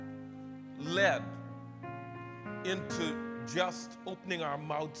led into just opening our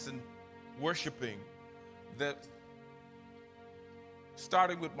mouths and worshiping that,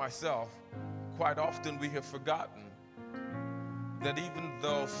 starting with myself, quite often we have forgotten that even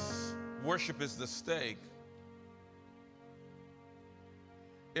though worship is the steak,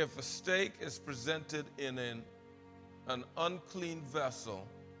 if a steak is presented in an unclean vessel,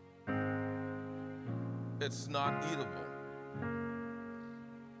 it's not eatable.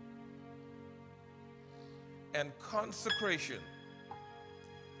 And consecration,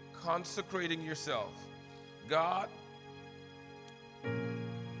 consecrating yourself. God,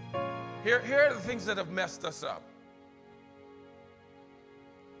 here are the things that have messed us up.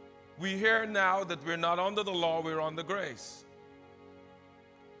 We hear now that we're not under the law, we're under grace.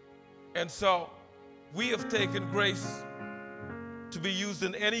 And so we have taken grace to be used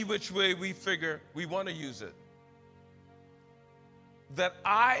in any which way we figure we want to use it. That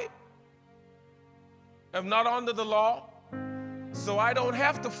I am not under the law, so I don't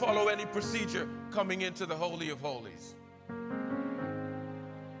have to follow any procedure coming into the Holy of Holies.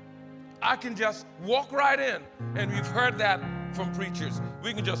 I can just walk right in, and we've heard that from preachers.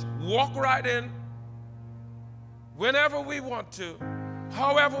 We can just walk right in whenever we want to,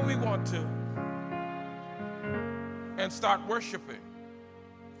 however we want to, and start worshiping.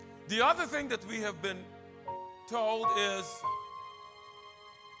 The other thing that we have been told is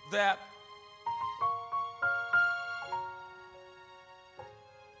that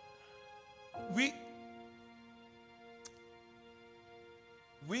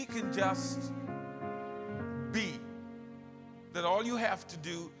we can just be. That all you have to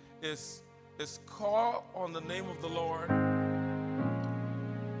do is call on the name of the Lord,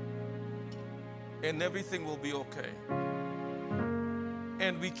 and everything will be okay.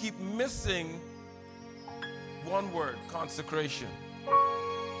 And we keep missing one word: consecration.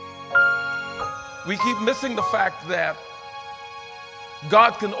 We keep missing the fact that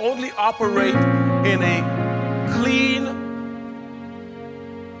God can only operate in a clean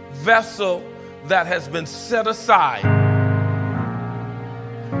vessel that has been set aside.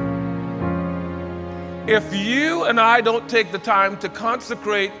 If you and I don't take the time to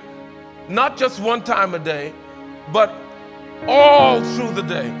consecrate, not just one time a day, but all through the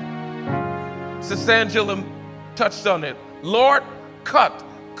day. Sister Angela touched on it. Lord, cut,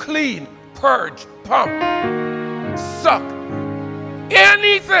 clean, purge, pump, suck,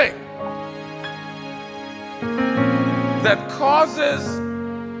 anything that causes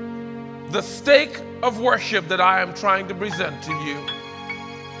the steak of worship that I am trying to present to you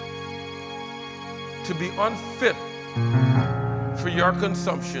to be unfit for your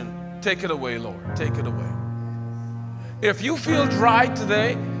consumption. Take it away, Lord. Take it away. If you feel dry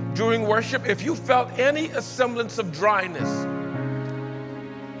today during worship, if you felt any semblance of dryness,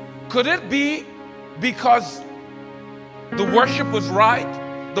 could it be because the worship was right,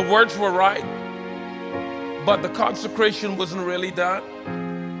 the words were right, but the consecration wasn't really done?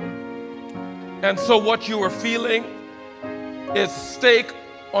 And so what you were feeling is steak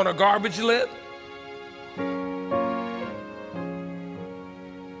on a garbage lid?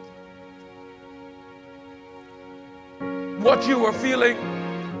 What you were feeling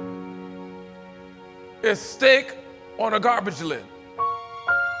is steak on a garbage lid.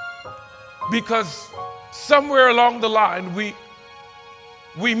 Because somewhere along the line,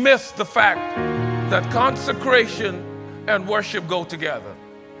 we missed the fact that consecration and worship go together.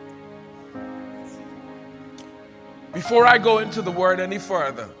 Before I go into the word any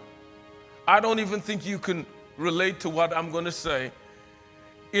further, I don't even think you can relate to what I'm going to say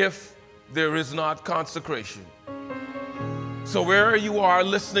if there is not consecration. So wherever you are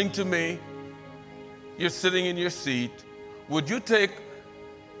listening to me, you're sitting in your seat, would you take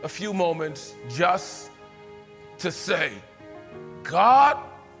a few moments just to say, God,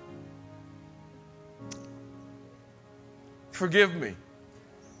 forgive me.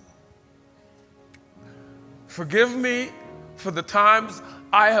 Forgive me for the times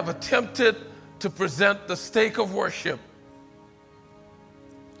I have attempted to present the steak of worship.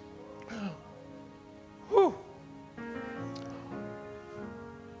 Whew.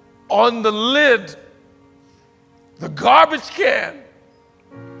 On the lid, the garbage can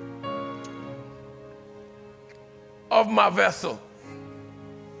of my vessel.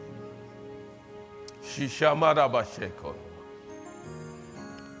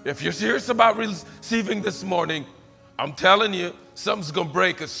 If you're serious about receiving this morning, I'm telling you, something's going to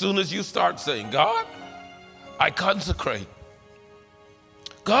break as soon as you start saying, God, I consecrate.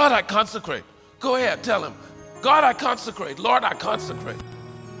 God, I consecrate. Go ahead, tell him. God, I consecrate. Lord, I consecrate.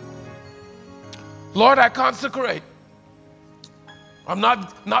 Lord, I consecrate. I'm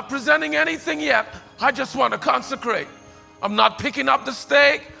not presenting anything yet. I just want to consecrate. I'm not picking up the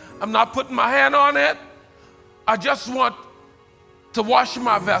steak. I'm not putting my hand on it. I just want to wash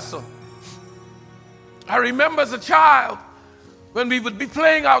my vessel. I remember as a child when we would be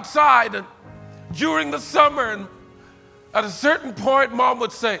playing outside and during the summer, and at a certain point, Mom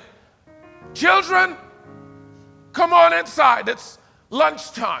would say, "Children, come on inside. It's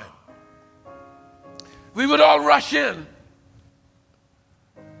lunchtime." We would all rush in,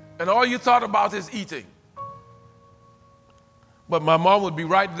 and all you thought about is eating. But my mom would be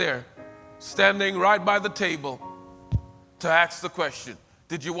right there, standing right by the table to ask the question,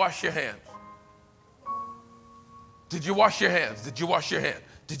 "Did you wash your hands? Did you wash your hands? Did you wash your hand?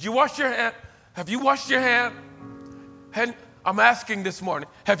 Did you wash your hand? Have you washed your hand?" And I'm asking this morning,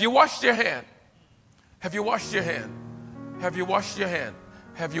 have you washed your hand? Have you washed your hand? Have you washed your hand?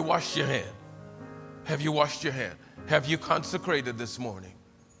 Have you washed your hand? Have you washed your hand? Have you consecrated this morning?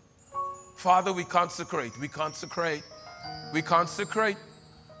 Father, we consecrate, we consecrate, we consecrate,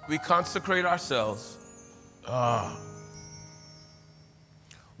 we consecrate ourselves.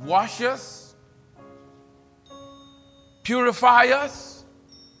 Wash us, purify us,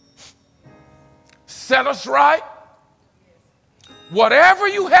 set us right. Whatever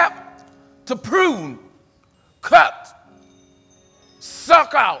you have to prune, cut,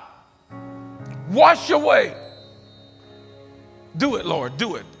 suck out, wash away. Do it, Lord,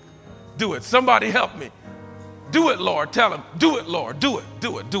 do it. Do it. Somebody help me. Do it, Lord. Tell him, do it, Lord. Do it,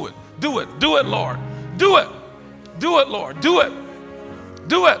 do it, do it, do it, do it, Lord. Do it. Do it, Lord. Do it.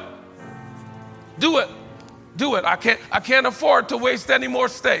 Do it. Do it. Do it. I can't afford to waste any more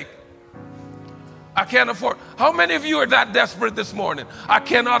steak. I can't afford. How many of you are that desperate this morning? I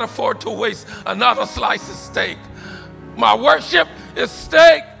cannot afford to waste another slice of steak. My worship is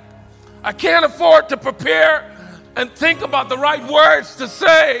steak. I can't afford to prepare and think about the right words to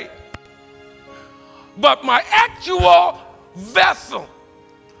say. But my actual vessel,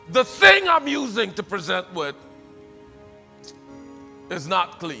 the thing I'm using to present with, is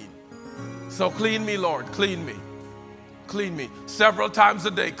not clean. So clean me, Lord. Clean me. Clean me. Several times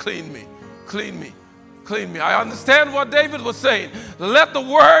a day, clean me. Clean me. Clean me. I understand what David was saying. Let the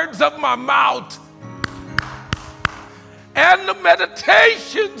words of my mouth and the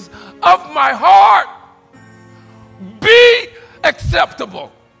meditations of my heart be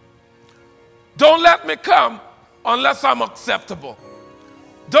acceptable. Don't let me come unless I'm acceptable.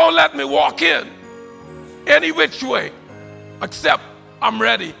 Don't let me walk in any which way except I'm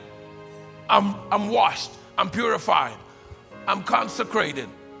ready. I'm washed. I'm purified. I'm consecrated.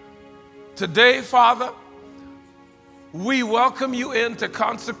 Today, Father, we welcome you in to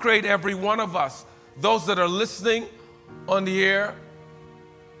consecrate every one of us, those that are listening on the air,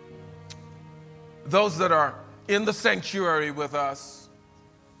 those that are in the sanctuary with us,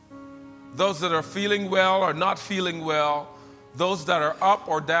 those that are feeling well or not feeling well, those that are up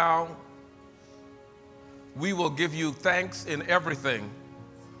or down. We will give you thanks in everything,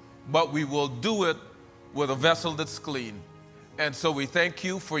 but we will do it with a vessel that's clean. And so we thank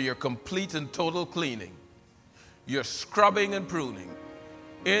you for your complete and total cleaning, your scrubbing and pruning.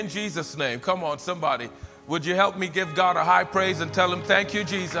 In Jesus' name, come on, somebody. Would you help me give God a high praise and tell him, thank you,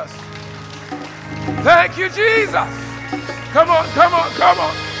 Jesus. Thank you, Jesus. Come on, come on, come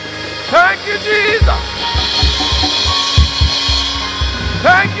on. Thank you, Jesus.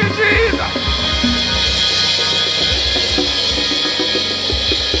 Thank you, Jesus.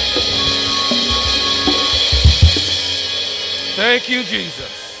 Thank you,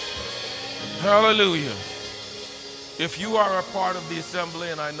 Jesus. Hallelujah. If you are a part of the assembly,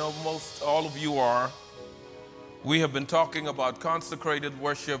 and I know most all of you are, we have been talking about consecrated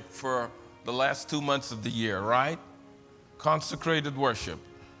worship for the last 2 months of the year, right? Consecrated worship.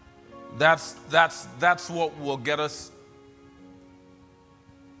 That's what will get us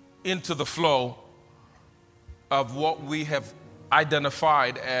into the flow of what we have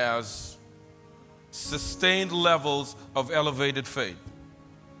identified as sustained levels of elevated faith.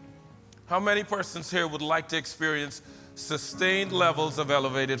 How many persons here would like to experience sustained levels of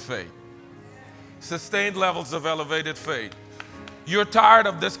elevated faith? Sustained levels of elevated faith. You're tired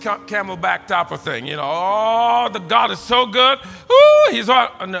of this camelback type of thing. You know, oh, the God is so good. Ooh, he's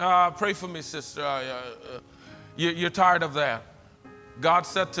on. Pray for me, sister. You're tired of that. God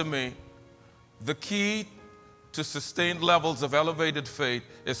said to me, the key to sustained levels of elevated faith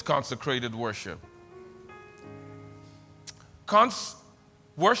is consecrated worship.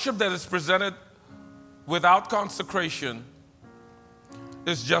 Worship that is presented without consecration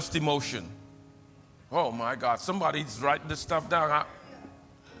is just emotion. Oh my God, somebody's writing this stuff down.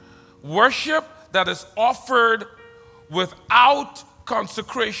 Worship that is offered without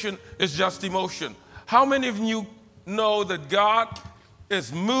consecration is just emotion. How many of you know that God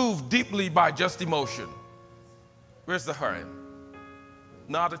is moved deeply by just emotion? Where's the hurry?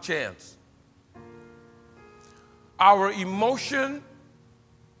 Not a chance. Our emotion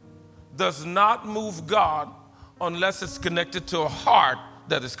does not move God unless it's connected to a heart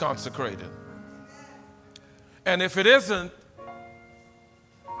that is consecrated. And if it isn't,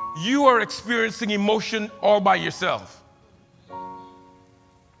 you are experiencing emotion all by yourself.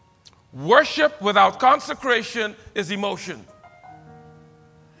 Worship without consecration is emotion.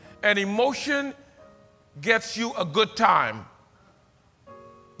 And emotion gets you a good time.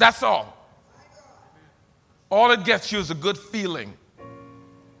 That's all. All it gets you is a good feeling.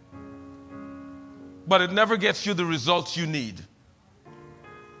 But it never gets you the results you need.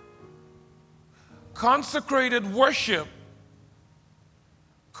 Consecrated worship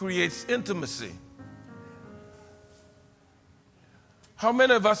creates intimacy. How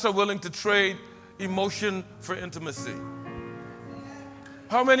many of us are willing to trade emotion for intimacy?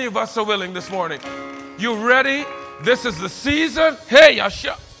 How many of us are willing this morning? You ready? This is the season. Hey,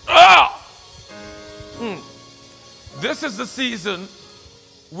 Yasha. This is the season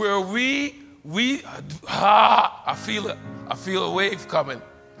where I feel it. I feel a wave coming.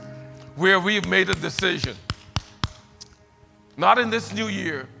 Where we've made a decision. Not in this new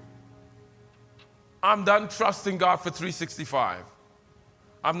year. I'm done trusting God for 365.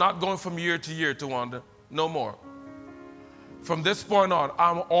 I'm not going from year to year to wonder. No more. From this point on,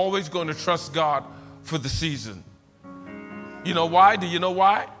 I'm always going to trust God for the season. You know why? Do you know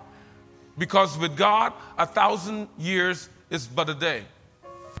why? Because with God, 1,000 years is but a day.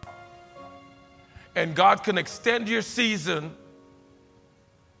 And God can extend your season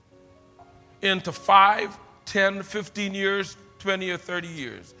into 5, 10, 15 years, 20 or 30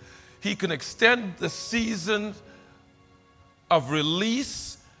 years. He can extend the season of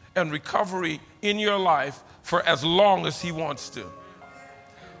release and recovery in your life for as long as he wants to.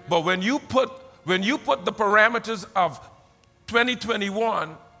 But when you put the parameters of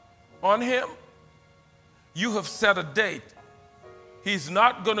 2021 on him, you have set a date. He's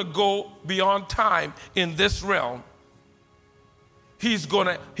not going to go beyond time in this realm. He's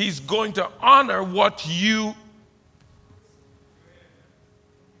going to honor what you.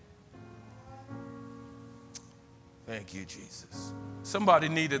 Thank you, Jesus. Somebody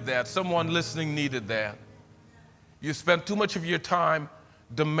needed that. Someone listening needed that. You spent too much of your time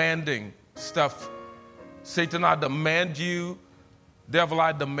demanding stuff. Satan, I demand you. Devil,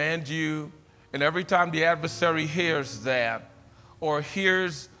 I demand you. And every time the adversary hears that or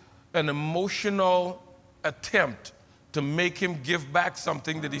hears an emotional attempt to make him give back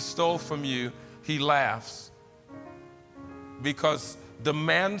something that he stole from you, he laughs. Because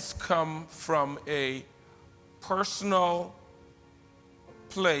demands come from a personal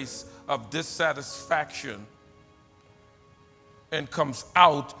place of dissatisfaction and comes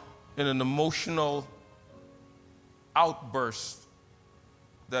out in an emotional outburst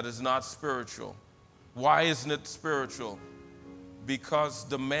that is not spiritual. Why isn't it spiritual? Because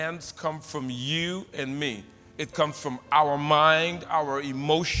demands come from you and me. It comes from our mind, our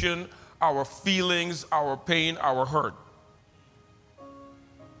emotion, our feelings, our pain, our hurt.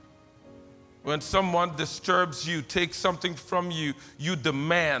 When someone disturbs you, takes something from you, you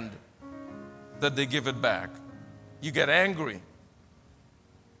demand that they give it back. You get angry.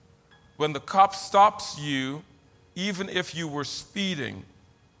 When the cop stops you, even if you were speeding,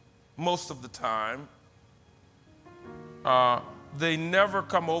 most of the time, they never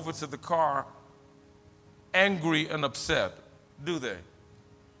come over to the car angry and upset, do they?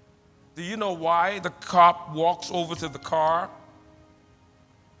 Do you know why the cop walks over to the car,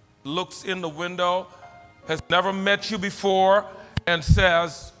 looks in the window, has never met you before, and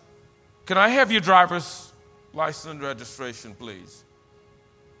says, "Can I have your driver's license and registration, please?"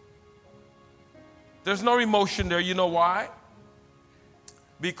 There's no emotion there. You know why?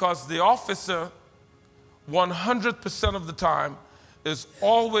 Because the officer, 100% of the time, is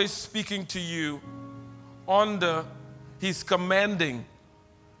always speaking to you he's commanding.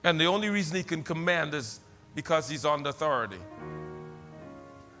 And the only reason he can command is because he's under authority.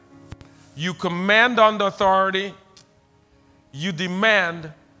 You command under authority, you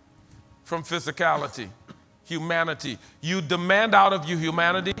demand from physicality, humanity. You demand out of your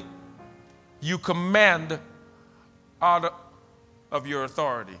humanity, you command out of your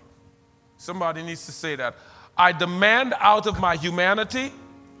authority. Somebody needs to say that. I demand out of my humanity,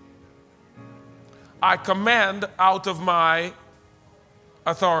 I command out of my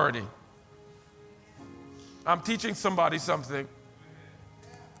authority. I'm teaching somebody something.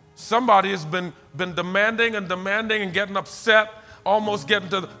 Somebody has been demanding and getting upset almost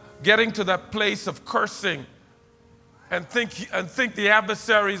getting to that place of cursing and think the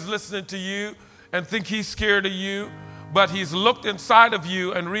adversary is listening to you and think he's scared of you, but he's looked inside of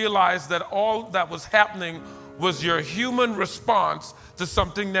you and realized that all that was happening was your human response to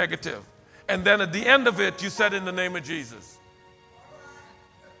something negative. And then at the end of it, you said, in the name of Jesus.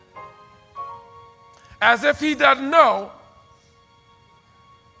 As if he doesn't know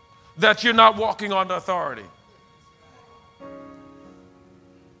that you're not walking under authority.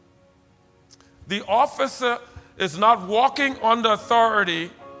 The officer is not walking under authority.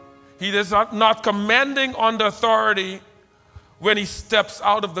 He is not commanding under authority when he steps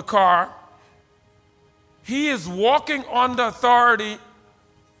out of the car. He is walking under authority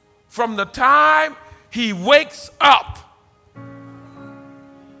from the time he wakes up.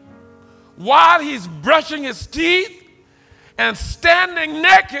 While he's brushing his teeth and standing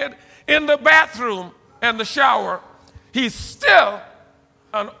naked in the bathroom and the shower, he's still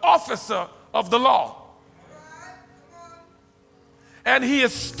an officer of the law. And he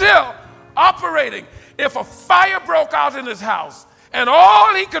is still operating. If a fire broke out in his house and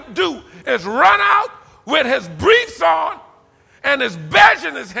all he could do is run out with his briefs on and his badge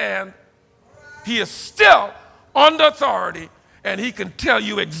in his hand, he is still under authority, and he can tell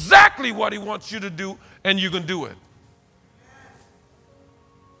you exactly what he wants you to do, and you can do it.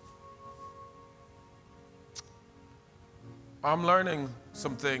 I'm learning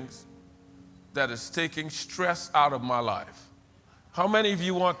some things that is taking stress out of my life. How many of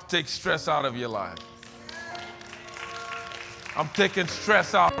you want to take stress out of your life? I'm taking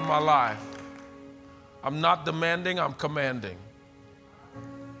stress out of my life. I'm not demanding, I'm commanding.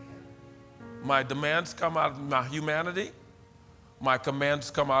 My demands come out of my humanity. My commands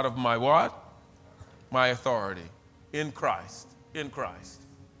come out of my what? My authority. In Christ. In Christ.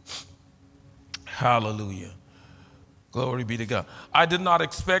 Hallelujah. Glory be to God. I did not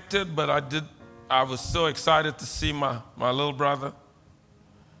expect it, but I was so excited to see my little brother,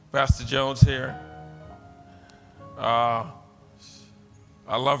 Pastor Jones, here. I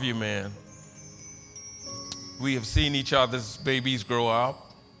love you, man. We have seen each other's babies grow up.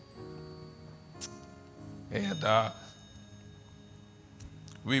 And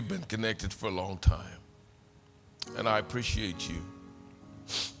we've been connected for a long time. And I appreciate you.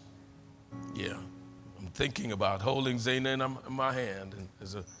 Yeah. I'm thinking about holding Zaina in my hand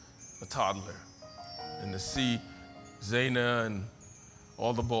as a toddler. And to see Zaina and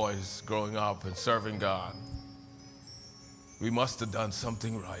all the boys growing up and serving God. We must have done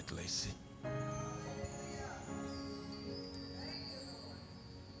something right, Lacey.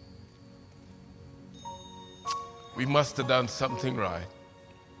 We must have done something right.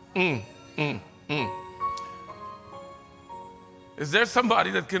 Is there somebody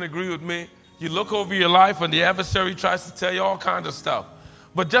that can agree with me? You look over your life and the adversary tries to tell you all kinds of stuff.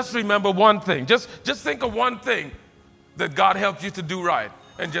 But just remember one thing. Just think of one thing that God helped you to do right.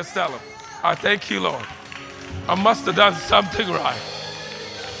 And just tell him, I thank you, Lord. I must have done something right.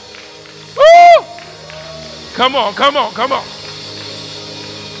 Woo! Come on, come on, come on.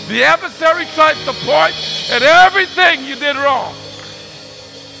 The adversary tries to point at everything you did wrong.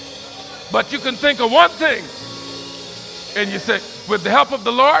 But you can think of one thing. And you say, with the help of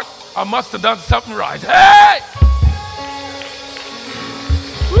the Lord, I must have done something right. Hey!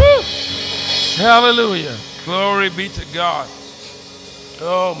 Woo! Hallelujah. Glory be to God.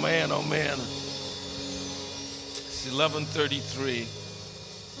 Oh, man, oh, man. It's 11:33.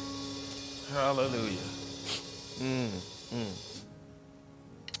 Hallelujah.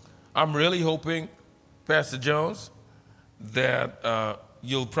 I'm really hoping, Pastor Jones, that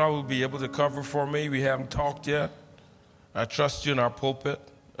you'll probably be able to cover for me. We haven't talked yet. I trust you in our pulpit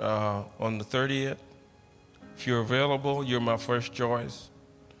on the 30th. If you're available, you're my first choice.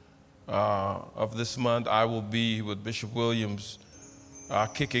 Of this month, I will be with Bishop Williams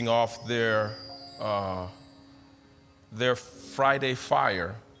kicking off their Friday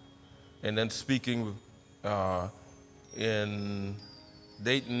Fire, and then speaking in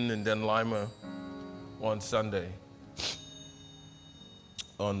Dayton and then Lima on Sunday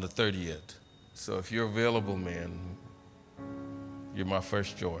on the 30th. So if you're available, man, you're my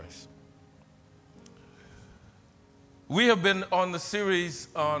first choice. We have been on the series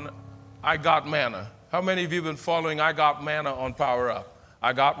on I Got Manna. How many of you have been following I Got Manna on Power Up?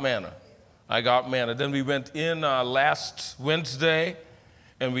 I got manna. I got manna. Then we went in last Wednesday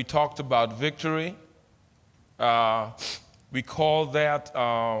and we talked about victory. We called that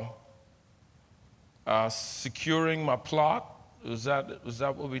securing my plot. Was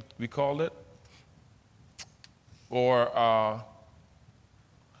that what we called it? Or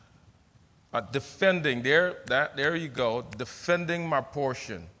Defending, there you go, defending my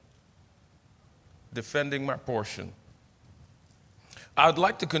portion. Defending my portion. I'd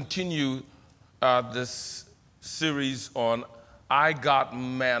like to continue this series on I Got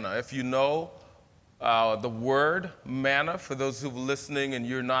Manna. If you know the word manna, for those who are listening and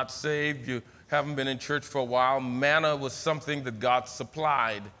you're not saved, you haven't been in church for a while, manna was something that God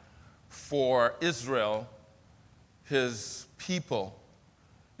supplied for Israel, his people,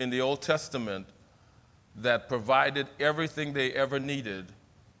 in the Old Testament, that provided everything they ever needed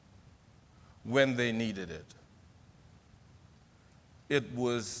when they needed it. It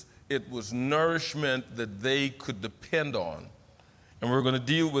was nourishment that they could depend on. And we're going to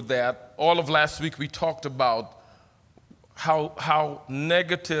deal with that. All of last week we talked about how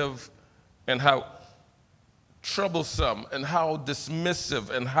negative and how troublesome and how dismissive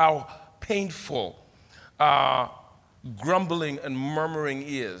and how painful grumbling and murmuring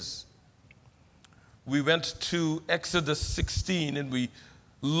is. We went to Exodus 16 and we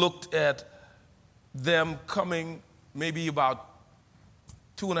looked at them coming maybe about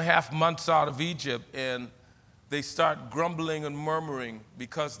 2.5 months out of Egypt, and they start grumbling and murmuring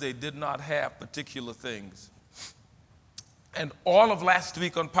because they did not have particular things. And all of last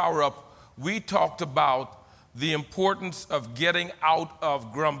week on Power Up, we talked about the importance of getting out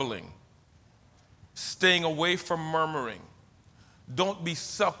of grumbling, staying away from murmuring. Don't be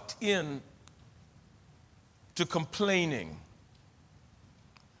sucked in to complaining.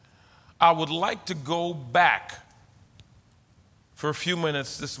 I would like to go back for a few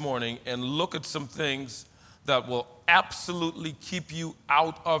minutes this morning and look at some things that will absolutely keep you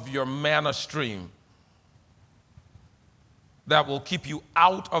out of your manna stream. That will keep you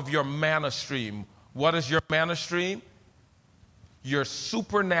out of your manna stream. What is your manna stream? Your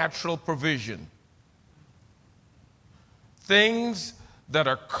supernatural provision. Things that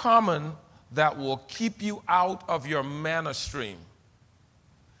are common that will keep you out of your manna stream.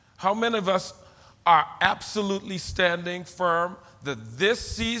 How many of us are absolutely standing firm that this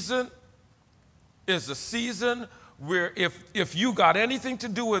season is a season where if you got anything to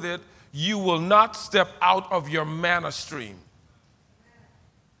do with it, you will not step out of your manna stream?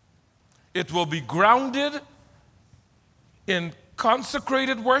 It will be grounded in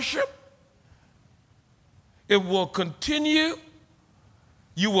consecrated worship. It will continue.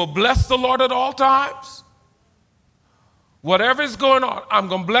 You will bless the Lord at all times. Whatever is going on, I'm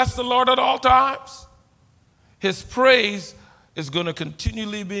going to bless the Lord at all times. His praise is going to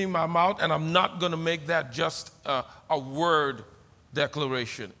continually be in my mouth, and I'm not going to make that just a word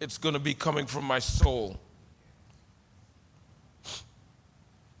declaration. It's going to be coming from my soul.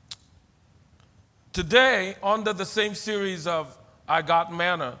 Today, under the same series of I Got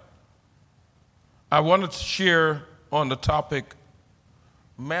Manna, I wanted to share on the topic,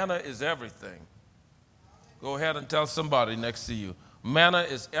 manna is everything. Go ahead and tell somebody next to you, manna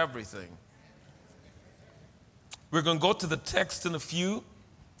is everything. We're going to go to the text in a few,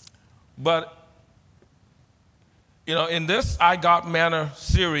 but in this I Got Manna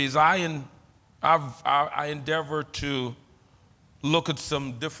series, I endeavor to look at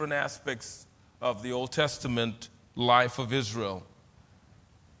some different aspects of the Old Testament life of Israel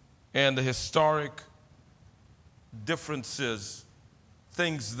and the historic differences,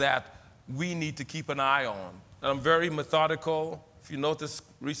 things that we need to keep an eye on. And I'm very methodical. If you notice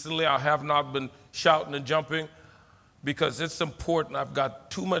recently, I have not been shouting and jumping because it's important. I've got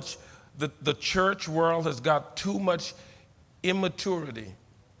too much, the church world has got too much immaturity.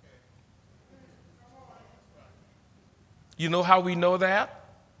 You know how we know that?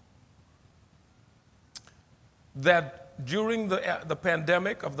 That during the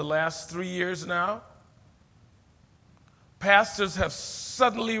pandemic of the last 3 years now, pastors have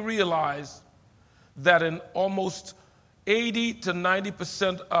suddenly realized that in almost 80 to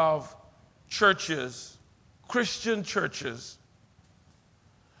 90% of churches, Christian churches,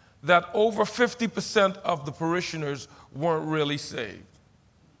 that over 50% of the parishioners weren't really saved.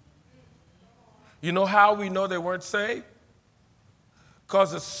 You know how we know they weren't saved?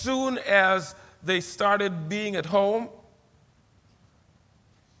 Because as soon as they started being at home,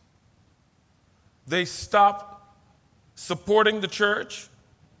 they stopped supporting the church.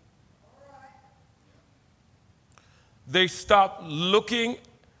 They stopped looking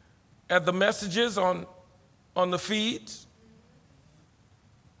at the messages on the feeds.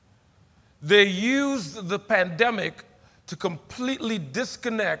 They used the pandemic to completely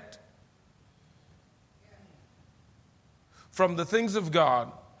disconnect from the things of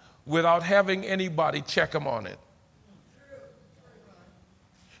God without having anybody check them on it.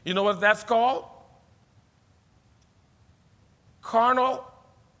 You know what that's called? Carnal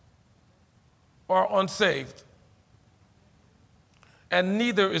or unsaved. And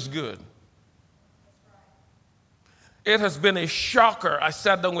neither is good. It has been a shocker. I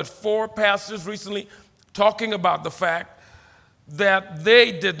sat down with 4 pastors recently talking about the fact that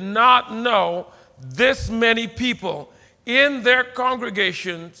they did not know this many people in their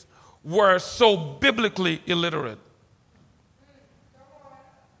congregations were so biblically illiterate.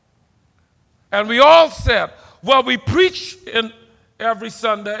 And we all said, well, we preach in every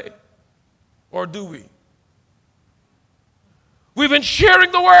Sunday, or do we? We've been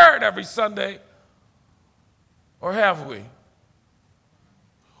sharing the word every Sunday, or have we?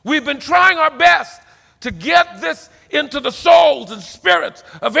 We've been trying our best to get this into the souls and spirits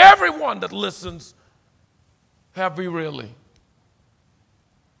of everyone that listens. Have we really?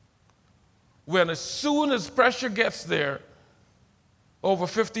 When as soon as pressure gets there, over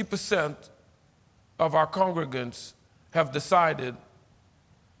 50% of our congregants have decided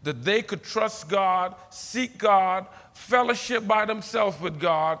that they could trust God, seek God, fellowship by themselves with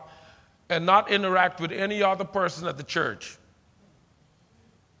God, and not interact with any other person at the church.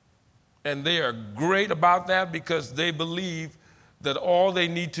 And they are great about that because they believe that all they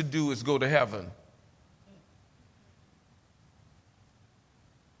need to do is go to heaven.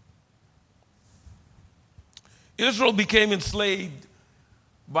 Israel became enslaved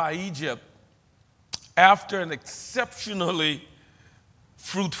by Egypt after an exceptionally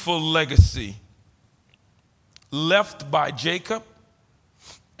fruitful legacy left by Jacob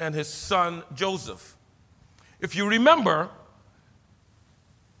and his son Joseph. If you remember,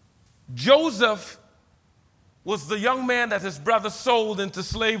 Joseph was the young man that his brother sold into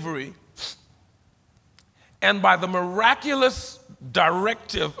slavery, and by the miraculous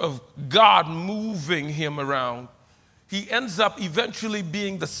directive of God moving him around, he ends up eventually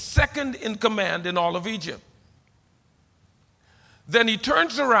being the second in command in all of Egypt. Then he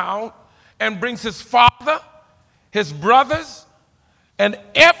turns around and brings his father, his brothers, and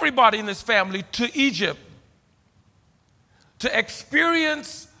everybody in his family to Egypt to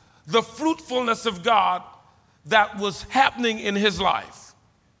experience the fruitfulness of God that was happening in his life,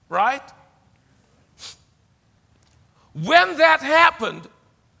 right? When that happened,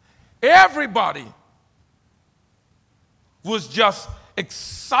 everybody was just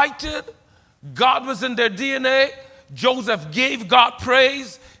excited. God was in their DNA. Joseph gave God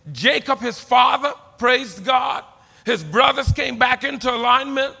praise. Jacob, his father, praised God. His brothers came back into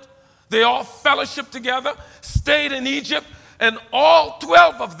alignment. They all fellowshiped together, stayed in Egypt, and all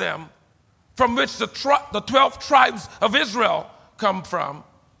 12 of them, from which the 12 tribes of Israel come from,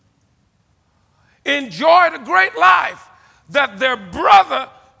 enjoyed a great life that their brother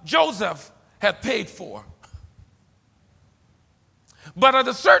Joseph had paid for. But at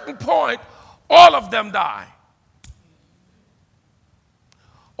a certain point, all of them die.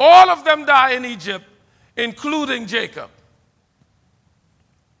 All of them die in Egypt, including Jacob.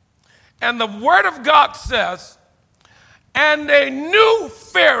 And the Word of God says, and a new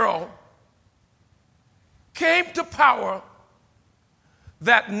Pharaoh came to power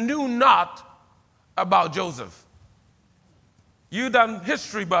that knew not about Joseph. You done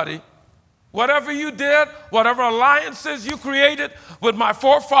history, buddy. Whatever you did, whatever alliances you created with my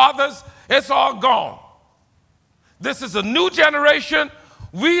forefathers, it's all gone. This is a new generation.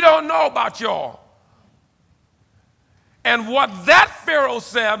 We don't know about y'all. And what that Pharaoh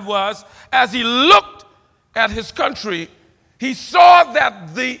said was, as he looked at his country, he saw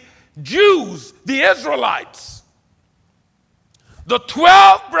that the Jews, the Israelites, the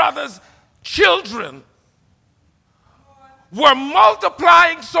 12 brothers' children, were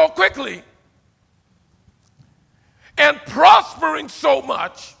multiplying so quickly and prospering so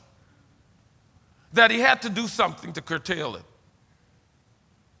much that he had to do something to curtail it.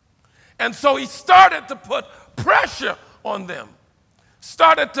 And so he started to put pressure on them,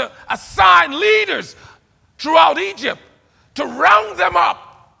 started to assign leaders throughout Egypt to round them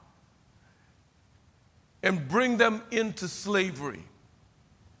up and bring them into slavery.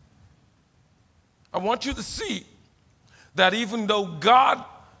 I want you to see that even though God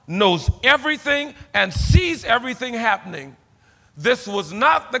knows everything and sees everything happening, this was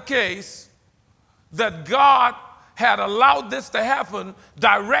not the case that God had allowed this to happen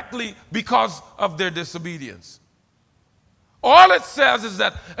directly because of their disobedience. All it says is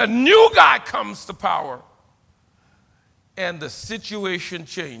that a new guy comes to power and the situation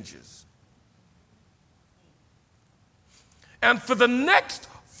changes. And for the next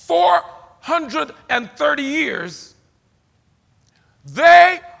 430 years,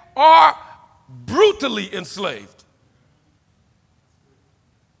 they are brutally enslaved.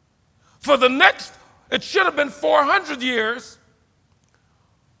 For the next, it should have been 400 years,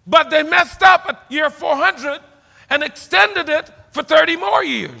 But they messed up at year 400 and extended it for 30 more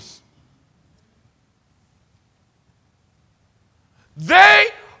years. They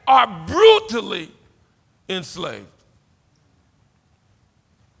are brutally enslaved.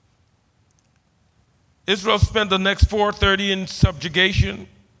 Israel spent the next 430 in subjugation,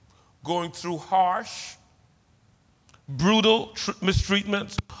 going through harsh, brutal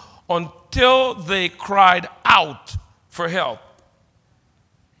mistreatments until they cried out for help.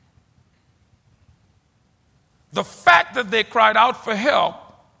 The fact that they cried out for help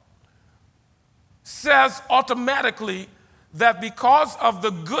says automatically that because of the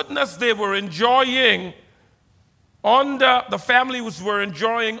goodness they were enjoying under, the families were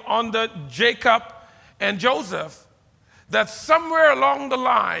enjoying under Jacob and Joseph, that somewhere along the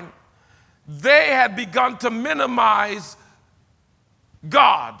line, they had begun to minimize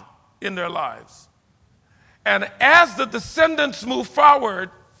God in their lives. And as the descendants moved forward,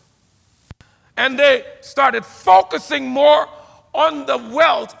 and they started focusing more on the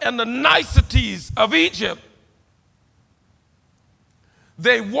wealth and the niceties of Egypt,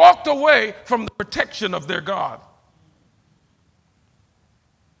 they walked away from the protection of their God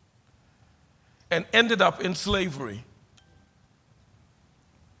and ended up in slavery.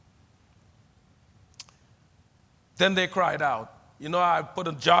 Then they cried out. You know, I put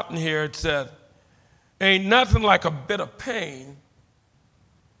a jot in here, it said, ain't nothing like a bit of pain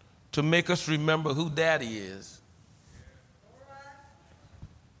to make us remember who Daddy is.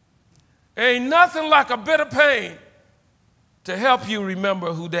 Ain't nothing like a bit of pain to help you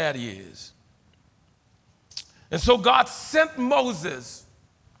remember who Daddy is. And so God sent Moses,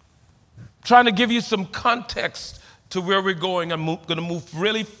 trying to give you some context to where we're going. I'm going to move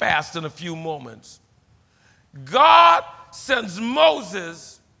really fast in a few moments. God sends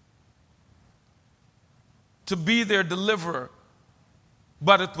Moses to be their deliverer.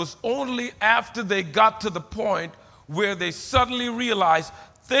 But it was only after they got to the point where they suddenly realized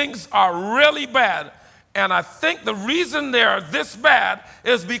things are really bad. And I think the reason they're this bad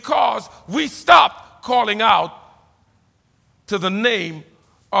is because we stopped calling out to the name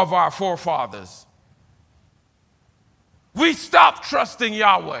of our forefathers. We stopped trusting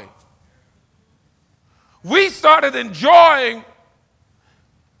Yahweh. We started enjoying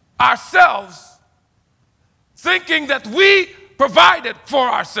ourselves, thinking that we provided for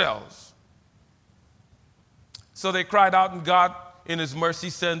ourselves. So they cried out, and God, in his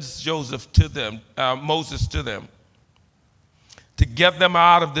mercy, sends Moses to them to get them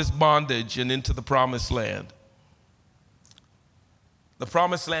out of this bondage and into the promised land. The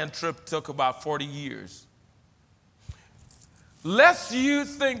promised land trip took about 40 years. Lest you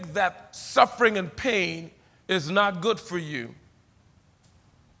think that suffering and pain is not good for you,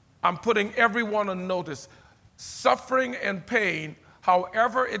 I'm putting everyone on notice. Suffering and pain,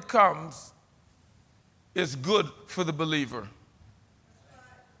 however it comes, is good for the believer.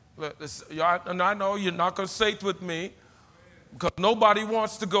 And I know you're not going to say it with me, because nobody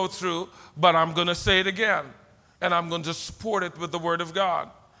wants to go through, but I'm going to say it again, and I'm going to support it with the Word of God.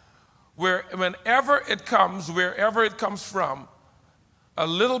 Whenever it comes, wherever it comes from, a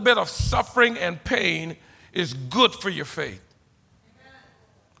little bit of suffering and pain is good for your faith. Amen.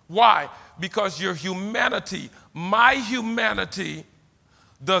 Why? Because your humanity, my humanity,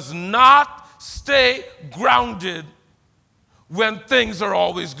 does not stay grounded when things are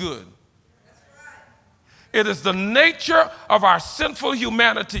always good. That's right. It is the nature of our sinful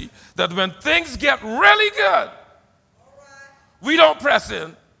humanity that when things get really good, we don't press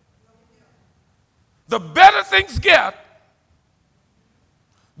in. The better things get,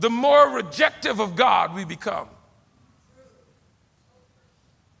 the more rejective of God we become.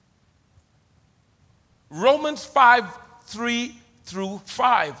 Romans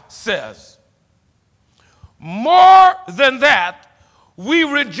 5:3-5 says, more than that, we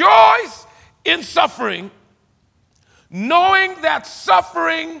rejoice in suffering, knowing that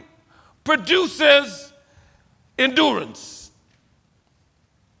suffering produces endurance.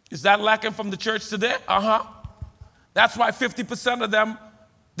 Is that lacking from the church today? That's why 50% of them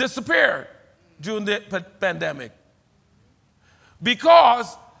disappeared during the pandemic.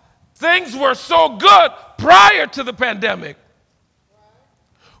 Because things were so good prior to the pandemic.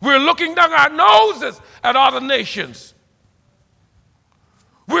 We're looking down our noses at other nations.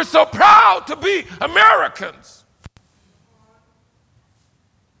 We're so proud to be Americans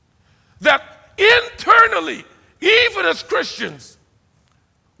that internally, even as Christians,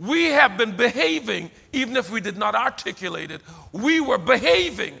 we have been behaving, even if we did not articulate it, we were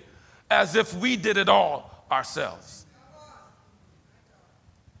behaving as if we did it all ourselves.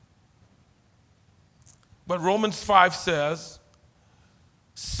 But Romans 5 says,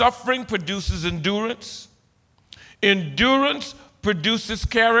 Suffering produces endurance. Endurance produces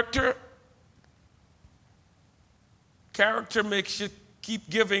character. Character makes you keep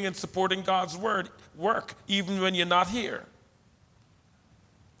giving and supporting God's work, even when you're not here.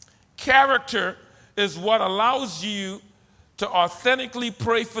 Character is what allows you to authentically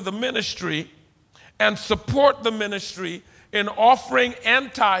pray for the ministry and support the ministry in offering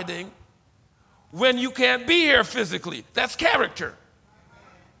and tithing when you can't be here physically. That's character.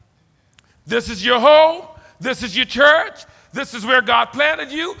 This is your home. This is your church. This is where God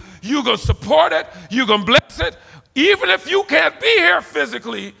planted you. You're going to support it. You're going to bless it. Even if you can't be here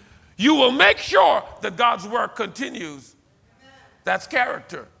physically, you will make sure that God's work continues. That's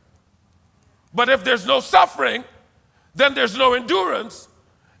character. But if there's no suffering, then there's no endurance.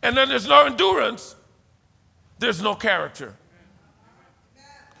 And then there's no endurance, there's no character.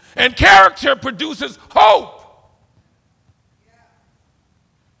 And character produces hope.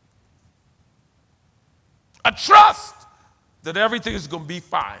 A trust that everything is going to be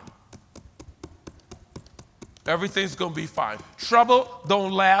fine. Everything's going to be fine. Trouble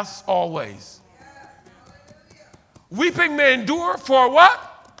don't last always. Weeping may endure for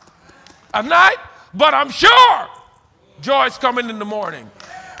what? A night, but I'm sure joy's coming in the morning.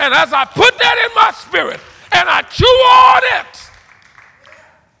 And as I put that in my spirit and I chew on it,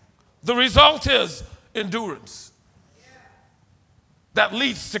 the result is endurance that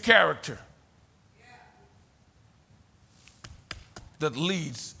leads to character, that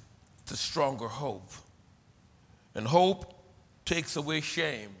leads to stronger hope. And hope takes away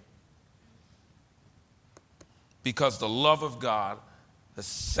shame because the love of God has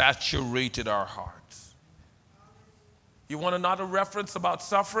saturated our hearts. You want another reference about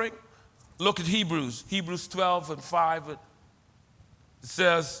suffering? Look at Hebrews 12:5. It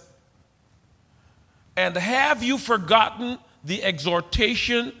says, "And have you forgotten the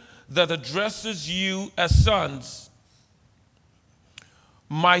exhortation that addresses you as sons?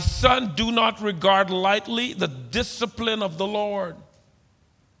 My son, do not regard lightly the discipline of the Lord,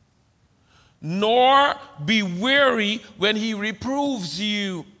 nor be weary when he reproves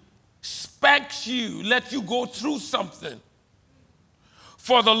you, spanks you, lets you go through something.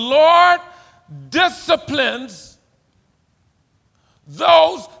 For the Lord disciplines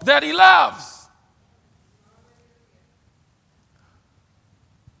those that he loves."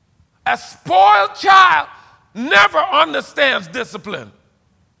 A spoiled child never understands discipline.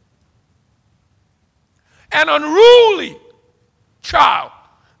 An unruly child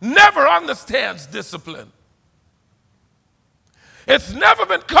never understands discipline. It's never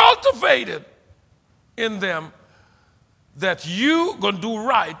been cultivated in them that you gonna do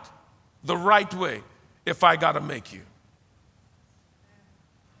right the right way if I gotta make you.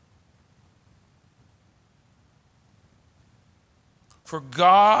 For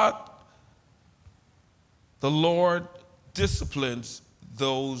God, the Lord, disciplines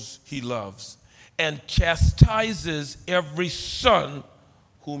those he loves and chastises every son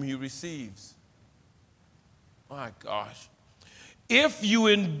whom he receives. My gosh. If you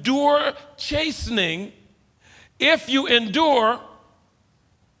endure chastening, if you endure,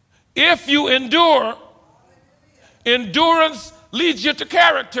 endurance leads you to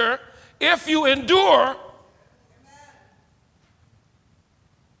character. If you endure,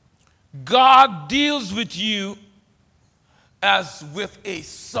 God deals with you as with a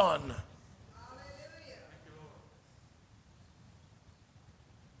son.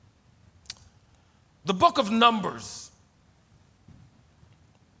 The book of Numbers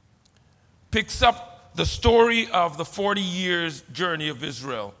picks up the story of the 40 years journey of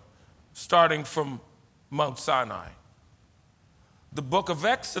Israel, starting from Mount Sinai. The book of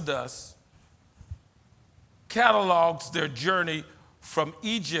Exodus catalogs their journey from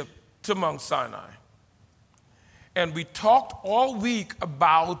Egypt to Mount Sinai. And we talked all week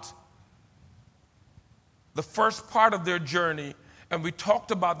about the first part of their journey, and we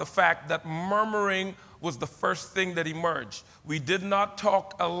talked about the fact that murmuring was the first thing that emerged. We did not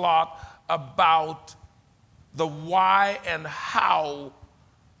talk a lot about the why and how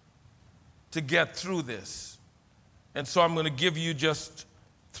to get through this. And so I'm going to give you just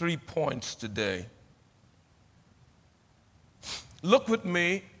 3 points today. Look with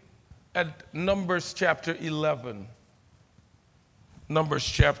me at Numbers chapter 11. Numbers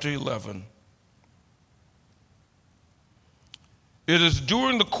chapter 11. It is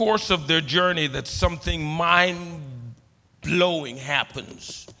during the course of their journey that something mind-blowing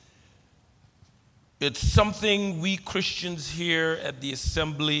happens. It's something we Christians here at the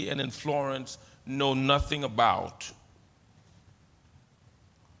assembly and in Florence know nothing about.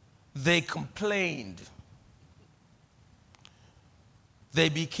 They complained. They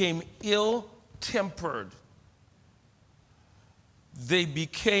became ill-tempered. They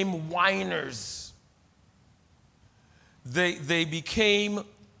became whiners. They became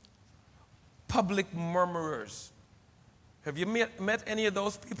public murmurers. Have you met any of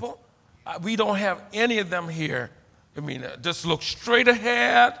those people? We don't have any of them here. I mean, just look straight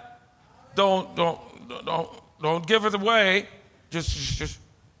ahead. Don't give it away. Just.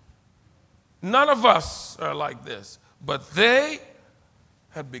 None of us are like this. But they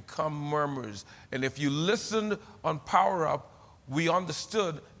had become murmurers. And if you listened on Power Up, we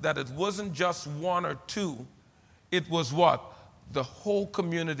understood that it wasn't just one or two. It was what? The whole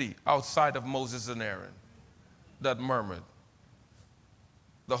community outside of Moses and Aaron that murmured.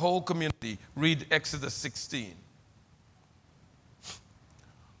 The whole community. Read Exodus 16.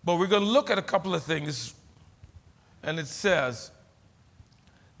 But we're going to look at a couple of things. And it says,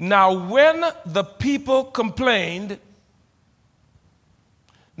 now when the people complained,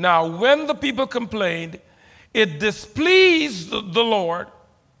 it displeased the Lord,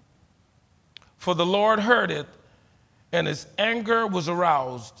 for the Lord heard it, and his anger was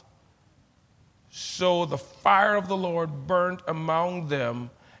aroused. So the fire of the Lord burnt among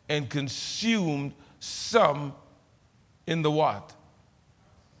them and consumed some in the what?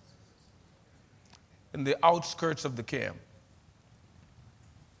 In the outskirts of the camp.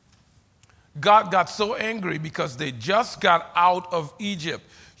 God got so angry because they just got out of Egypt.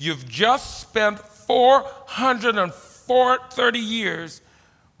 You've just spent 430 years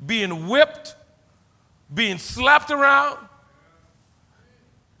being whipped, being slapped around.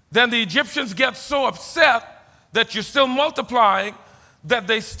 Then the Egyptians get so upset that you're still multiplying that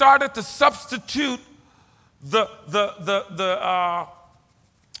they started to substitute the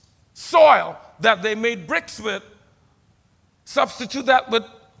soil that they made bricks with, substitute that with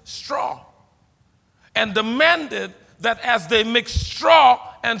straw. And demanded that as they mix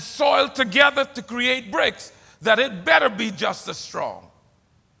straw and soil together to create bricks, that it better be just as strong.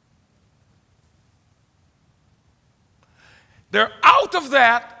 They're out of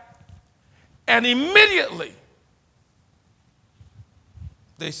that, and immediately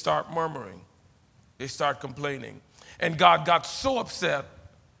they start murmuring. They start complaining. And God got so upset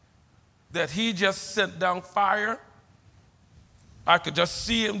that he just sent down fire. I could just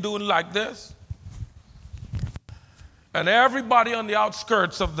see him doing like this. And everybody on the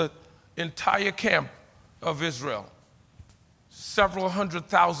outskirts of the entire camp of Israel, several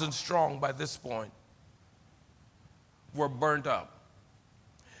 100,000 strong by this point, were burnt up.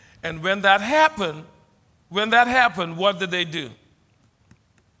 And when that happened, what did they do?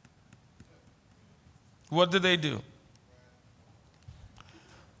 What did they do?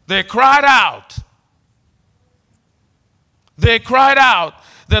 They cried out. They cried out.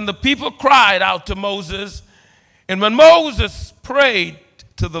 Then the people cried out to Moses. And when Moses prayed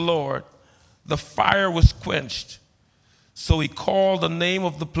to the Lord, the fire was quenched. So he called the name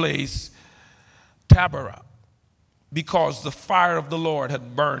of the place Taberah, because the fire of the Lord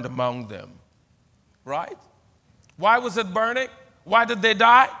had burned among them. Right? Why was it burning? Why did they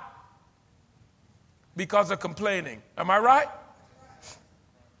die? Because of complaining. Am I right?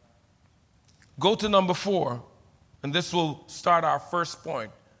 Go to number 4, and this will start our first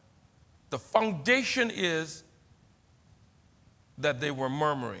point. The foundation is that they were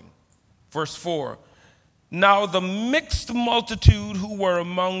murmuring. Verse 4, now the mixed multitude who were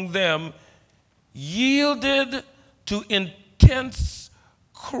among them yielded to intense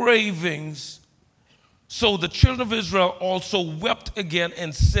cravings. So the children of Israel also wept again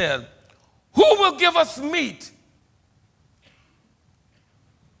and said, who will give us meat?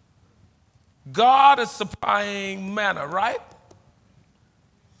 God is supplying manna, right?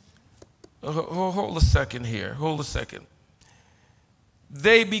 Hold a second here. Hold a second.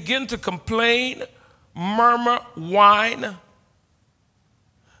 They begin to complain, murmur, whine.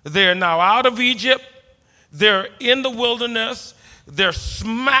 They're now out of Egypt. They're in the wilderness. They're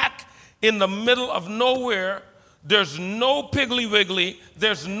smack in the middle of nowhere. There's no Piggly Wiggly.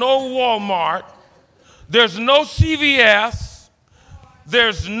 There's no Walmart. There's no CVS.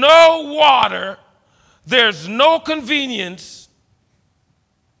 There's no water. There's no convenience.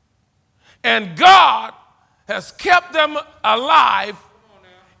 And God has kept them alive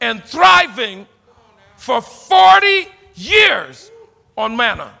and thriving for 40 years on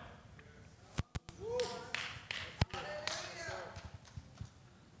manna.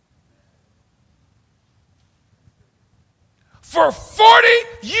 For 40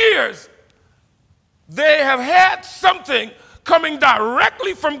 years, they have had something coming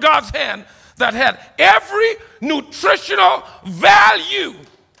directly from God's hand that had every nutritional value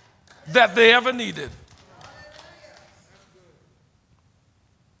that they ever needed.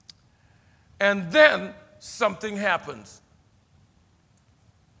 And then something happens.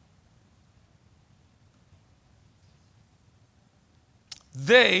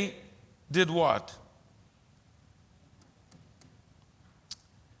 They did what?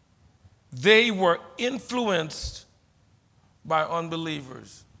 They were influenced by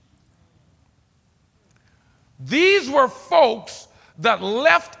unbelievers. These were folks that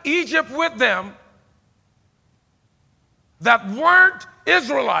left Egypt with them that weren't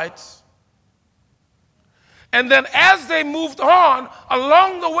Israelites. And then as they moved on,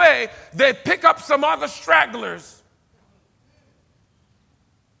 along the way, they pick up some other stragglers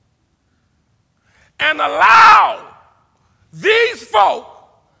and allow these folk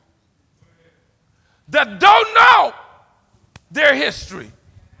that don't know their history,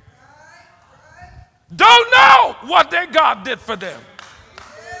 don't know what their God did for them,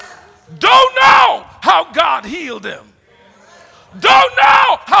 don't know how God healed them, don't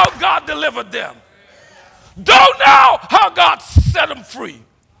know how God delivered them, don't know how God set them free,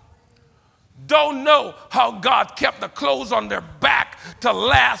 don't know how God kept the clothes on their back to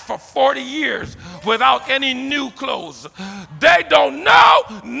last for 40 years without any new clothes. They don't know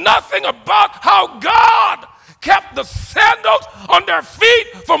nothing about how God kept the sandals on their feet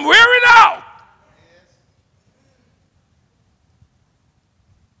from wearing out.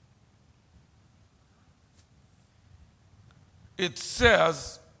 It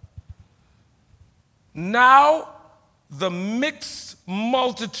says, now the mixed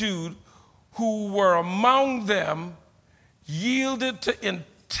multitude who were among them yielded to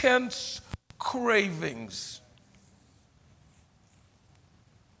intense cravings.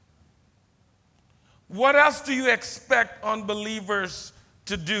 What else do you expect unbelievers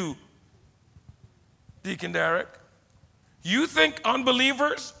to do, Deacon Derek? You think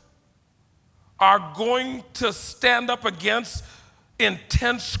unbelievers are going to stand up against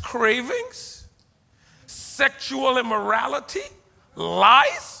intense cravings, sexual immorality,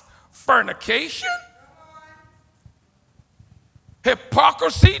 lies, fornication,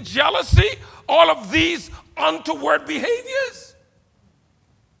 hypocrisy, jealousy, all of these untoward behaviors?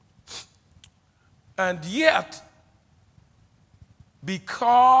 And yet,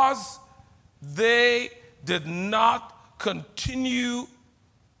 because they did not continue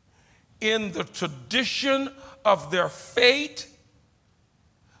in the tradition of their faith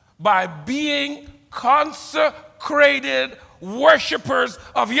by being consecrated worshipers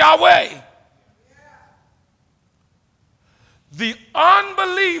of Yahweh, the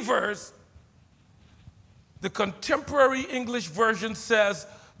unbelievers, the contemporary English version says,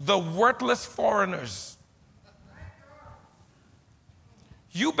 the worthless foreigners.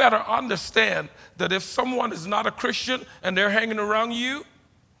 You better understand that if someone is not a Christian and they're hanging around you,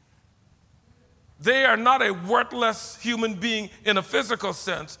 they are not a worthless human being in a physical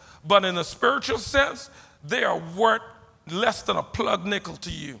sense, but in a spiritual sense, they are worth less than a plug nickel to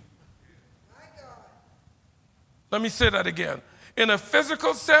you. Let me say that again. In a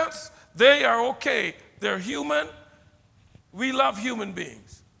physical sense, they are okay. They're human. We love human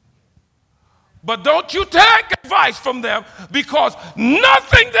beings. But don't you take advice from them, because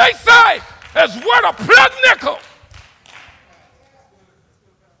nothing they say is worth a plug nickel.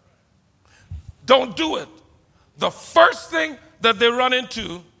 Don't do it. The first thing that they run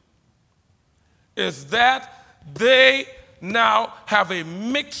into is that they now have a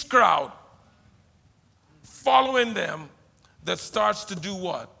mixed crowd following them that starts to do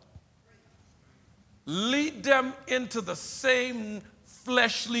what? Lead them into the same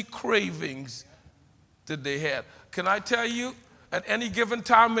fleshly cravings that they had. Can I tell you, at any given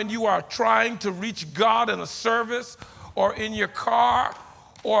time when you are trying to reach God in a service or in your car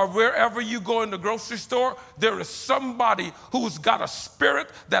or wherever you go in the grocery store, there is somebody who's got a spirit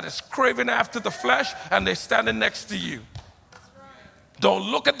that is craving after the flesh, and they're standing next to you. Don't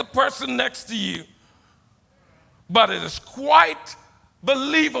look at the person next to you. But it is quite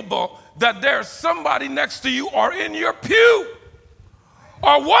believable that there's somebody next to you or in your pew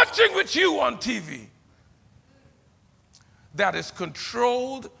or watching with you on TV that is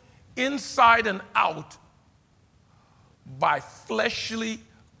controlled inside and out by fleshly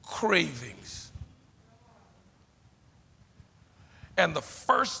cravings. And the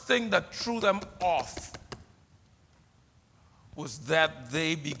first thing that threw them off was that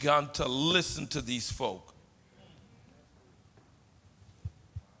they began to listen to these folk.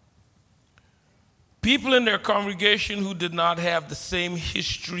 People in their congregation who did not have the same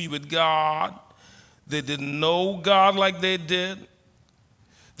history with God. They didn't know God like they did.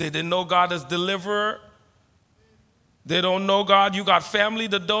 They didn't know God as deliverer. They don't know God. You got family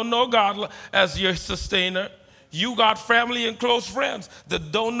that don't know God as your sustainer. You got family and close friends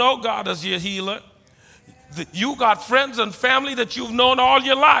that don't know God as your healer. You got friends and family that you've known all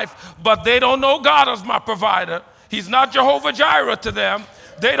your life, but they don't know God as my provider. He's not Jehovah Jireh to them.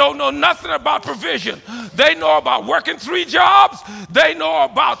 They don't know nothing about provision. They know about working 3 jobs. They know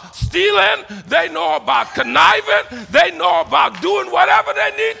about stealing. They know about conniving. They know about doing whatever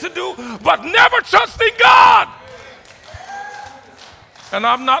they need to do, but never trusting God. And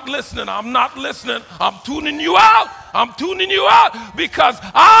I'm not listening. I'm not listening. I'm tuning you out. I'm tuning you out because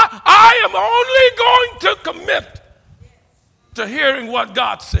I am only going to commit to hearing what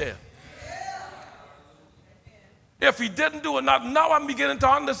God said. If he didn't do enough, now I'm beginning to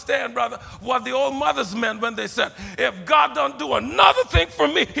understand, brother, what the old mothers meant when they said, if God don't do another thing for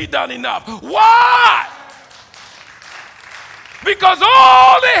me, he done enough. Why? Because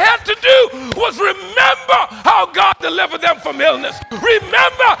all they had to do was remember how God delivered them from illness.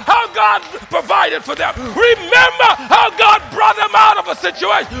 Remember how God provided for them. Remember how God brought them out of a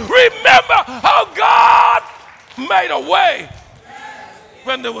situation. Remember how God made a way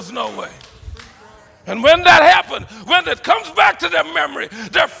when there was no way. And when that happened, when it comes back to their memory,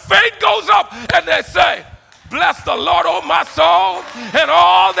 their faith goes up and they say, bless the Lord, oh my soul, and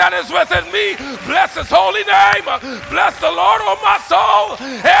all that is within me. Bless his holy name. Bless the Lord, oh my soul,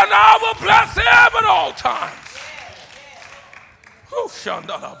 and I will bless him at all times.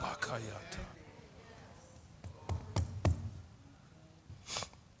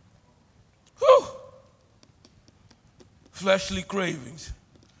 Fleshly cravings.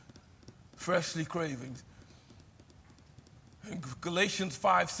 Fleshly cravings. And Galatians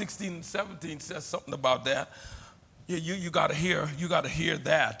 5:16 and 17 says something about that. You got to hear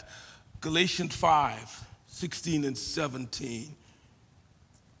that. Galatians 5:16 and 17.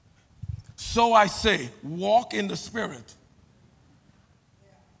 So I say, walk in the Spirit.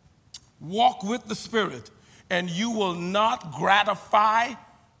 Walk with the Spirit, and you will not gratify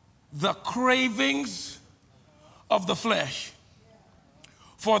the cravings of the flesh.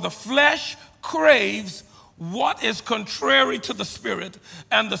 For the flesh craves what is contrary to the Spirit,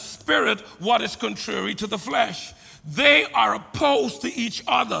 and the Spirit what is contrary to the flesh. They are opposed to each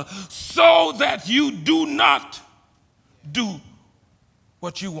other, so that you do not do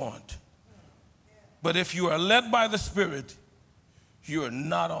what you want. But if you are led by the Spirit, you are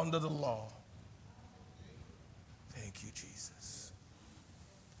not under the law. Thank you, Jesus.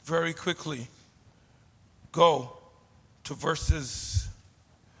 Very quickly, go to verses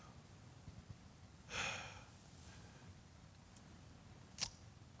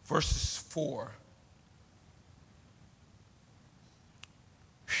 4.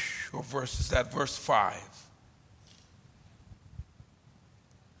 Or verse 5.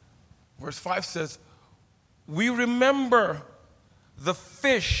 Verse 5 says, we remember the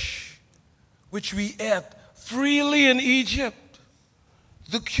fish which we ate freely in Egypt,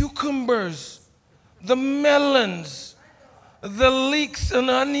 the cucumbers, the melons, the leeks and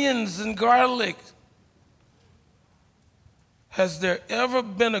onions and garlic. Has there ever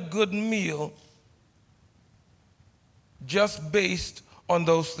been a good meal just based on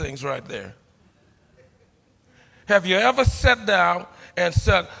those things right there? Have you ever sat down and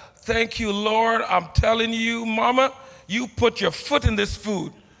said, thank you, Lord, I'm telling you, Mama, you put your foot in this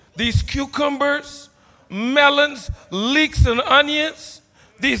food. These cucumbers, melons, leeks and onions,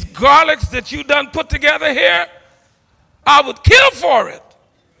 these garlics that you done put together here, I would kill for it.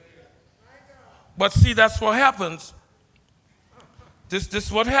 But see, that's what happens. This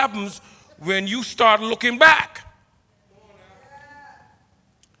is what happens when you start looking back.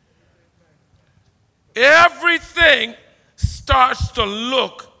 Everything starts to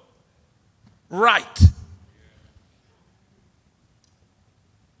look right.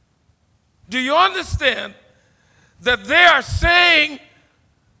 Do you understand that they are saying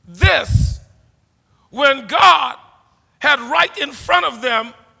this when God had right in front of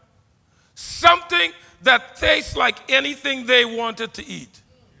them something that tastes like anything they wanted to eat?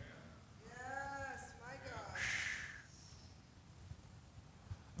 Yes, my God.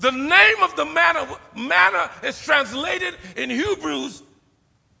 The name of the manna is translated in Hebrews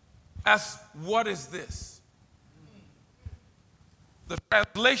as what is this? The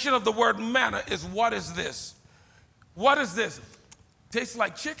translation of the word manna is what is this? What is this? Tastes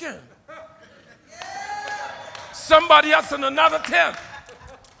like chicken. Somebody else in another tent.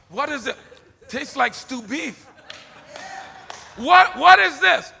 What is it? Tastes like stew beef. What is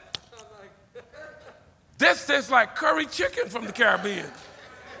this? This tastes like curry chicken from the Caribbean.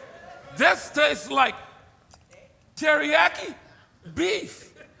 This tastes like teriyaki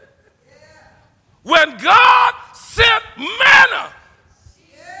beef. When God sent manna,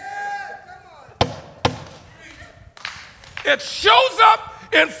 It shows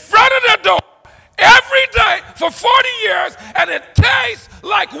up in front of the door every day for 40 years, and it tastes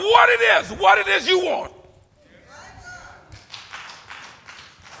like what it is you want.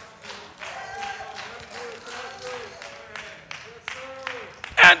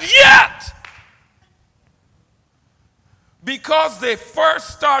 And yet, because they first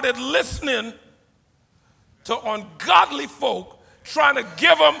started listening to ungodly folk trying to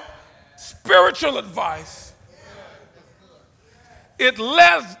give them spiritual advice, it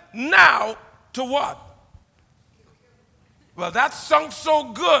led now to what? Well, that sung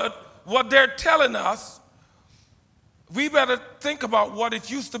so good, what they're telling us, we better think about what it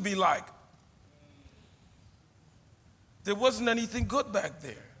used to be like. There wasn't anything good back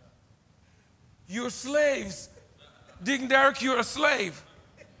there. You're slaves. Deacon Derek, you're a slave.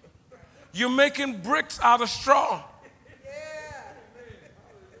 You're making bricks out of straw.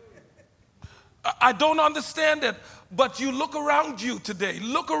 I don't understand it, but you look around you today.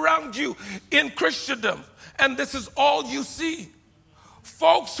 Look around you in Christendom, and this is all you see.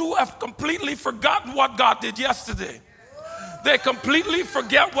 Folks who have completely forgotten what God did yesterday. They completely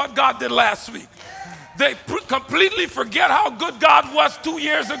forget what God did last week. They completely forget how good God was 2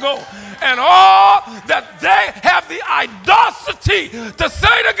 years ago. And all that they have the audacity to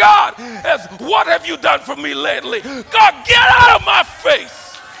say to God is, what have you done for me lately? God, get out of my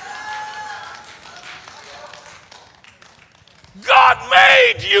face. God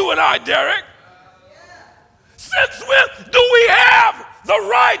made you and I, Derek. Since when do we have the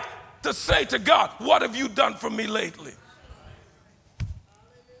right to say to God, what have you done for me lately?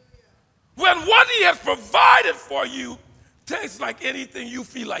 When what he has provided for you tastes like anything you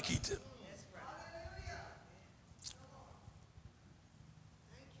feel like eating.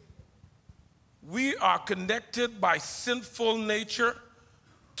 We are connected by sinful nature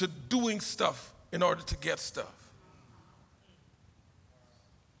to doing stuff in order to get stuff.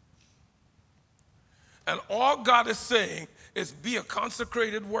 And all God is saying is be a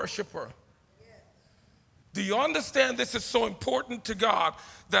consecrated worshiper. Do you understand this is so important to God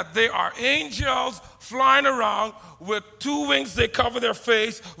that there are angels flying around with 2 wings they cover their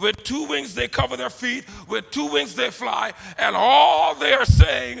face, with 2 wings they cover their feet, with 2 wings they fly, and all they are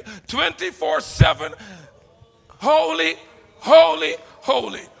saying 24/7, holy, holy,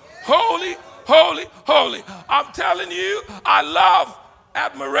 holy, holy, holy, holy. I'm telling you, I love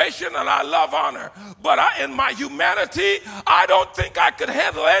admiration and I love honor, but in my humanity, I don't think I could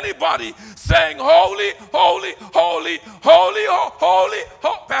handle anybody saying holy, holy, holy, holy, holy,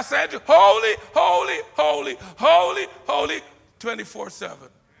 Pastor Andrew, holy, holy, holy, holy, holy, 24/7.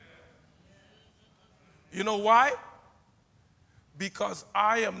 You know why? Because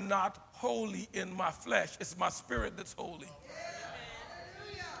I am not holy in my flesh. It's my spirit that's holy.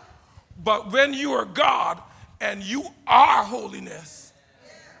 But when you are God and you are holiness,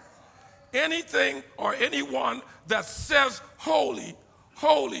 anything or anyone that says holy,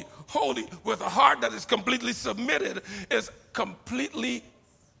 holy, holy with a heart that is completely submitted is completely.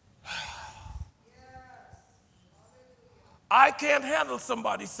 I can't handle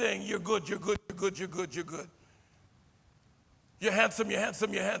somebody saying you're good, you're good, you're good, you're good, you're good. You're handsome, you're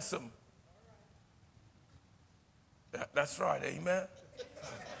handsome, you're handsome. That's right, amen.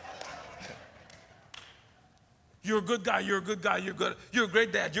 You're a good guy, you're a good guy, you're good. You're a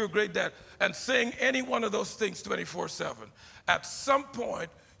great dad, you're a great dad. And saying any one of those things 24/7. At some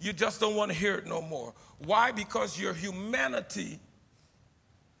point, you just don't want to hear it no more. Why? Because your humanity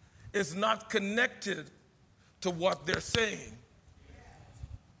is not connected to what they're saying.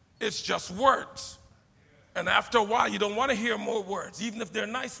 It's just words. And after a while, you don't want to hear more words, even if they're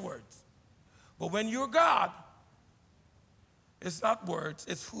nice words. But when you're God, it's not words,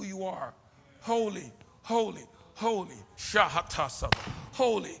 it's who you are. Holy, holy, holy, Shahatasam.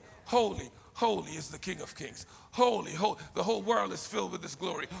 Holy, holy, holy is the King of Kings. Holy, holy. The whole world is filled with his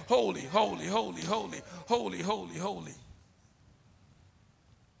glory. Holy, holy, holy, holy, holy, holy, holy.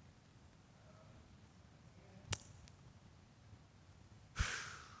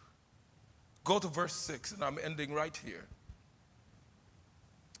 Go to verse 6, and I'm ending right here.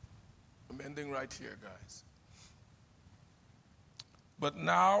 I'm ending right here, guys. But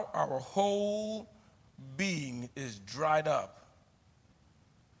now our whole being is dried up.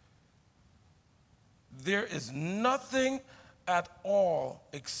 There is nothing at all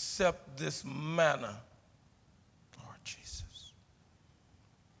except this manna. Lord Jesus.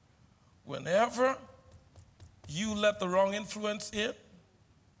 Whenever you let the wrong influence in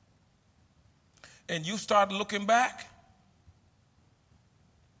and you start looking back,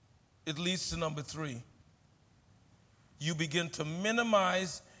 it leads to number 3. You begin to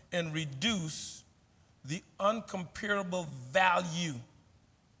minimize and reduce the uncomparable value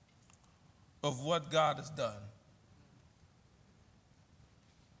of what God has done.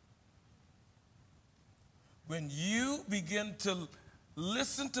 When you begin to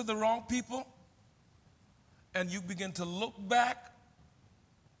listen to the wrong people and you begin to look back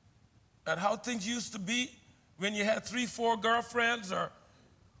at how things used to be when you had 3, 4 girlfriends or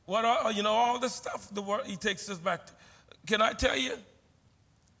what, all this stuff, the world, he takes us back to. Can I tell you?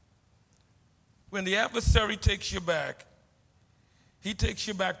 When the adversary takes you back, he takes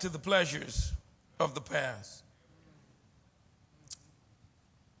you back to the pleasures of the past.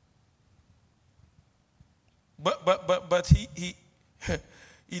 But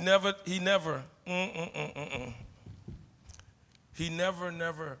he never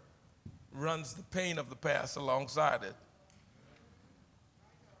runs the pain of the past alongside it.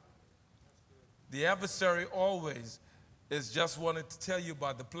 The adversary always is just wanting to tell you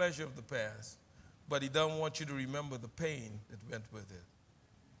about the pleasure of the past, but he doesn't want you to remember the pain that went with it.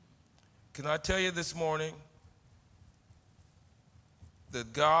 Can I tell you this morning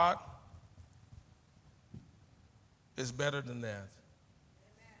that God is better than that?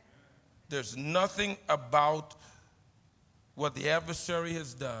 There's nothing about what the adversary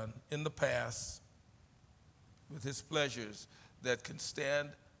has done in the past with his pleasures that can stand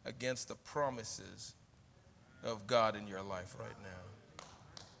against the promises of God in your life right now.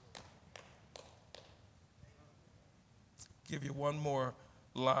 Give you one more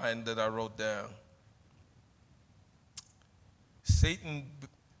line that I wrote down.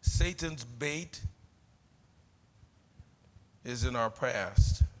 Satan's bait is in our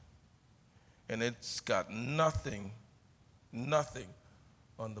past, and it's got nothing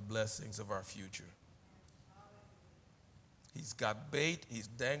on the blessings of our future. He's got bait, he's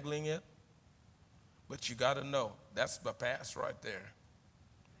dangling it, but you got to know, that's the past right there.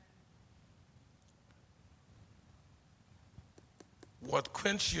 What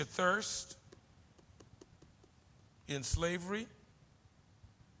quenched your thirst in slavery?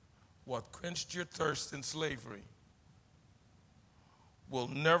 What quenched your thirst in slavery will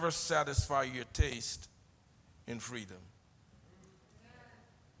never satisfy your taste in freedom.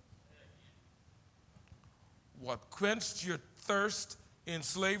 What quenched your thirst in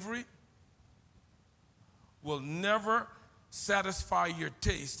slavery will never satisfy your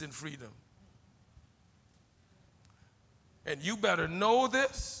taste in freedom. And you better know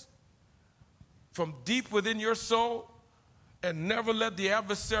this from deep within your soul and never let the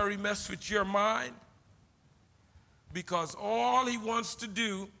adversary mess with your mind, because all he wants to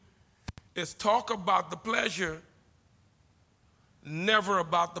do is talk about the pleasure, never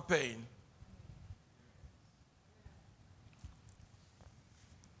about the pain.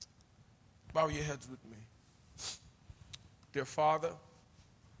 Bow your heads with me. Dear Father,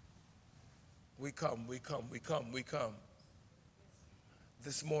 we come.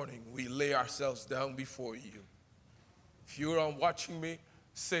 This morning, we lay ourselves down before you. If you're watching me,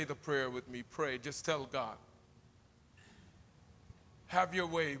 say the prayer with me. Pray. Just tell God, have your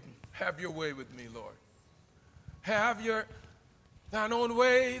way with me, Lord. Have thine own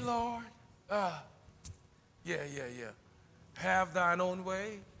way, Lord. Yeah. Have thine own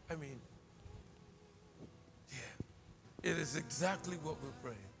way. It is exactly what we're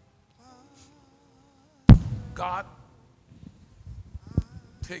praying. God,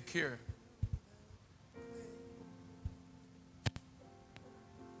 take care.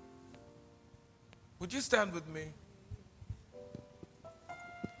 Would you stand with me?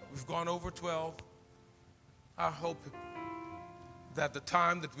 We've gone over 12. I hope that the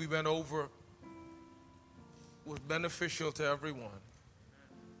time that we went over was beneficial to everyone.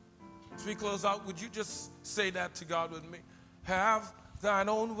 As we close out, would you just say that to God with me? Have thine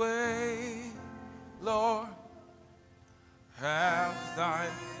own way, Lord. Have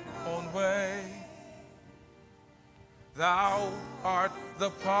thine own way. Thou art the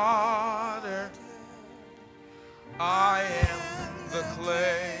potter, I am the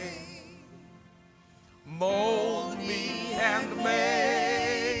clay. Mold me and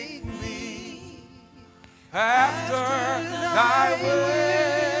make me after thy will.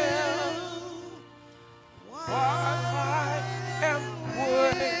 While I am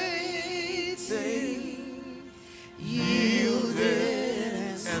waiting, yielded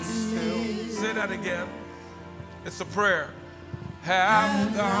and still. Say that again. It's a prayer.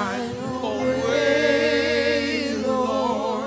 Have thine own way.